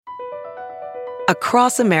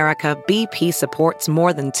Across America, BP supports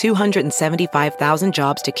more than 275,000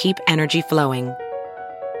 jobs to keep energy flowing.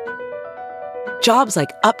 Jobs like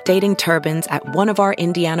updating turbines at one of our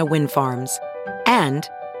Indiana wind farms and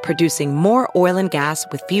producing more oil and gas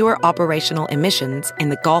with fewer operational emissions in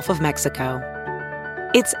the Gulf of Mexico.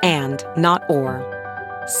 It's and, not or.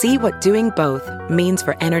 See what doing both means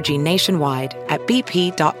for energy nationwide at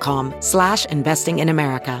bp.com/investing in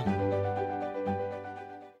America.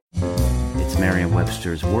 It's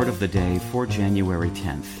Merriam-Webster's Word of the Day for January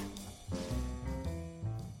 10th.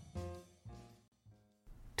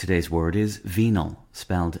 Today's word is venal,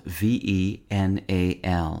 spelled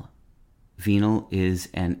V-E-N-A-L. Venal is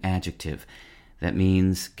an adjective that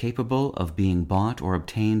means capable of being bought or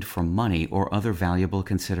obtained for money or other valuable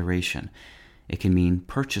consideration. It can mean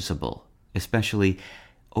purchasable, especially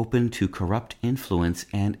open to corrupt influence,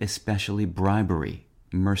 and especially bribery,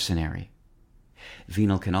 mercenary.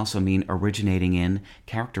 Venal can also mean originating in,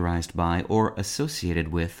 characterized by, or associated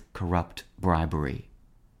with corrupt bribery.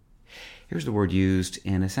 Here's the word used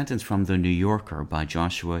in a sentence from The New Yorker by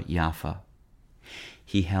Joshua Yaffa.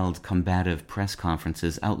 He held combative press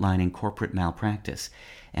conferences outlining corporate malpractice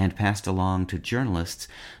and passed along to journalists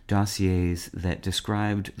dossiers that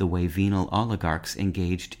described the way venal oligarchs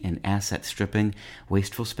engaged in asset stripping,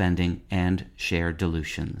 wasteful spending, and share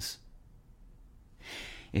dilutions.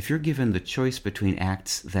 If you're given the choice between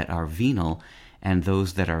acts that are venal and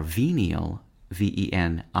those that are venial,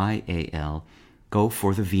 V-E-N-I-A-L, go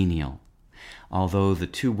for the venial. Although the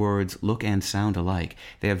two words look and sound alike,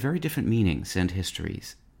 they have very different meanings and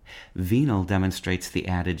histories. Venal demonstrates the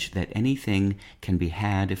adage that anything can be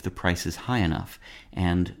had if the price is high enough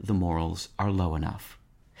and the morals are low enough.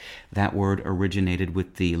 That word originated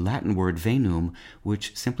with the Latin word venum,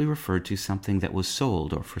 which simply referred to something that was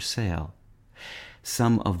sold or for sale.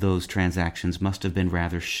 Some of those transactions must have been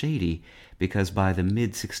rather shady, because by the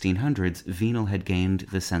mid-1600s, venal had gained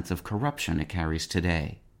the sense of corruption it carries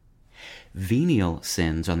today. Venial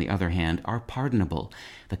sins, on the other hand, are pardonable,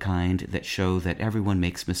 the kind that show that everyone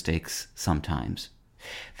makes mistakes sometimes.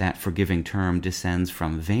 That forgiving term descends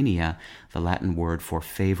from venia, the Latin word for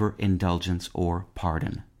favor, indulgence, or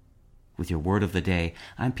pardon. With your Word of the Day,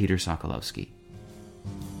 I'm Peter Sokolowski.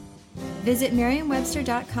 Visit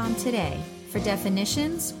Merriam-Webster.com today for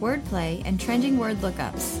definitions, wordplay, and trending word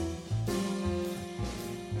lookups.